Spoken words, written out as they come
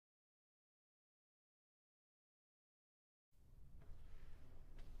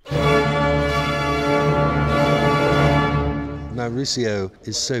Mauricio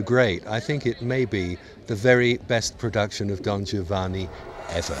is so great, I think it may be the very best production of Don Giovanni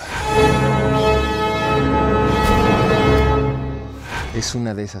ever. Es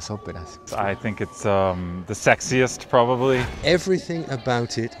una de esas óperas. I think it's the sexiest, probably. Everything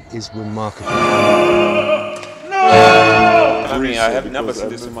about it is remarkable. I have never seen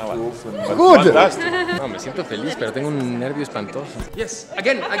this in my life. Good. Fantastic. No, me siento feliz, pero tengo un nervio espantoso. Yes,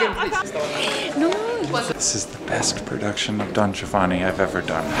 again, please. No. This is the best production of Don Giovanni I've ever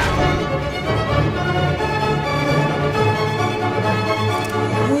done.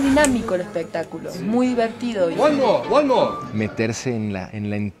 Muy dinámico el espectáculo, muy divertido. One more. Meterse en la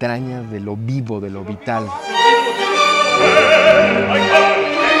entraña de lo vivo, de lo vital.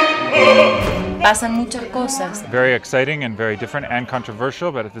 Pasan muchas cosas. Very exciting and very different and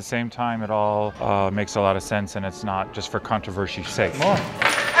controversial, but at the same time it all makes a lot of sense and it's not just for controversy's sake.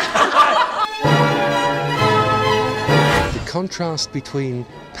 The contrast between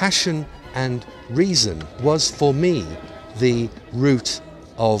passion and reason was, for me, the root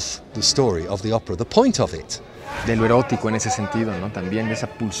of the story, of the opera, the point of it. De lo erótico en ese sentido, ¿no? También de esa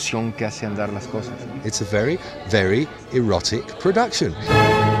pulsión que hace andar las cosas. It's a very, very erotic production.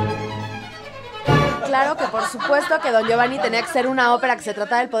 Claro que por supuesto que Don Giovanni tenía que ser una ópera que se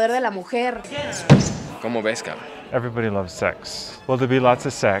trataba del poder de la mujer. ¿Cómo ves, cabrón? Everybody loves sex. Well, there'll be lots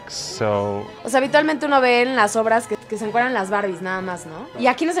of sex, so... O sea, habitualmente uno ve en las obras que se encueran las Barbies nada más, ¿no? Y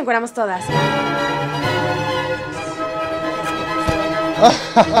aquí nos encueramos todas.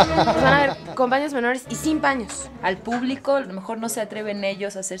 Van a ver con paños menores y sin paños. Al público, a lo mejor no se atreven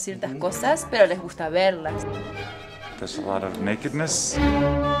ellos a hacer ciertas cosas, pero les gusta verlas. There's a lot of nakedness.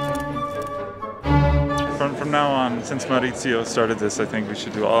 From now on, since Mauricio started this, I think we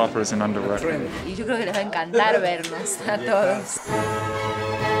should do all operas in underwear. Y yo creo que les va a encantar vernos a todos.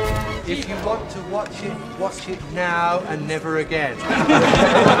 If you want to watch it now and never again.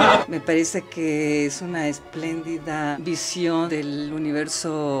 Me parece que es una espléndida visión del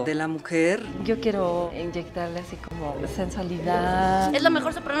universo de la mujer. Yo quiero inyectarle así como sensualidad. Es la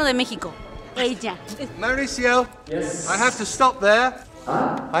mejor soprano de México. Ella. Mauricio, yes. I have to stop there.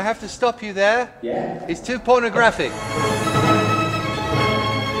 I have to stop you there. Yeah. It's too pornographic.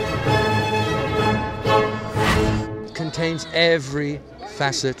 It contains every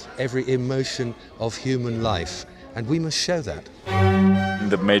facet, every emotion of human life, and we must show that.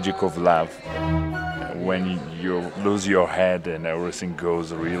 The magic of love. When you lose your head and everything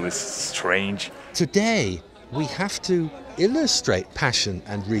goes really strange. Today, we have to illustrate passion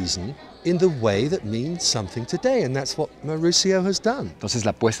and reason in the way that means something today, and that's what Mauricio has done. Entonces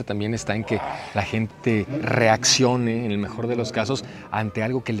la apuesta también está en que la gente reaccione, en el mejor de los casos, ante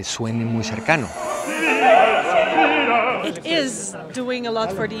algo que le suene muy cercano. It is doing a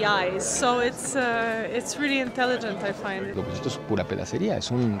lot for the eyes, so it's really intelligent, I find. Esto es pura pedacería,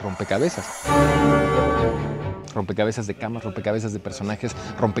 es un rompecabezas. Rompecabezas de camas, rompecabezas de personajes,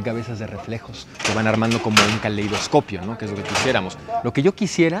 rompecabezas de reflejos que van armando como un caleidoscopio, ¿no? Que es lo que quisiéramos. Lo que yo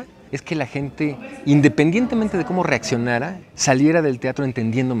quisiera es que la gente, independientemente de cómo reaccionara, saliera del teatro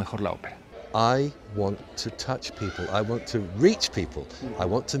entendiendo mejor la ópera. I want to touch people. I want to reach people. I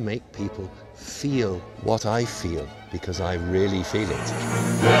want to make people feel what I feel, because I really feel it.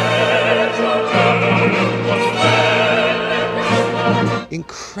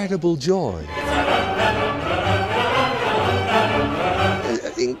 Incredible joy.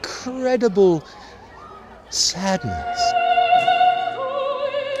 Incredible sadness.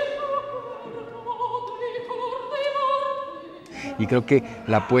 Y creo que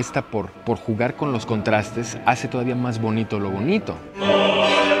la apuesta por jugar con los contrastes hace todavía más bonito lo bonito.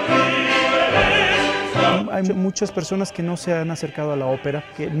 Hay muchas personas que no se han acercado a la ópera,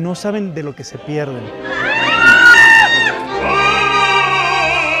 que no saben de lo que se pierden.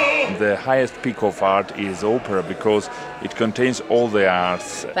 The highest peak of art is opera because it contains all the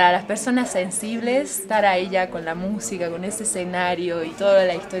arts. Para las personas sensibles, estar ahí ya con la música, con ese escenario y toda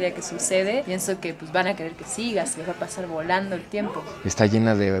la historia que sucede, pienso que pues, van a querer que siga, se les va a pasar volando el tiempo. Está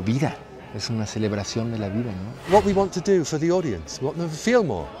llena de vida, es una celebración de la vida, ¿no? What we want to do for the audience, we want them to feel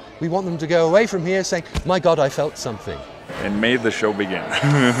more. We want them to go away from here saying, my God, I felt something. And may the show begin.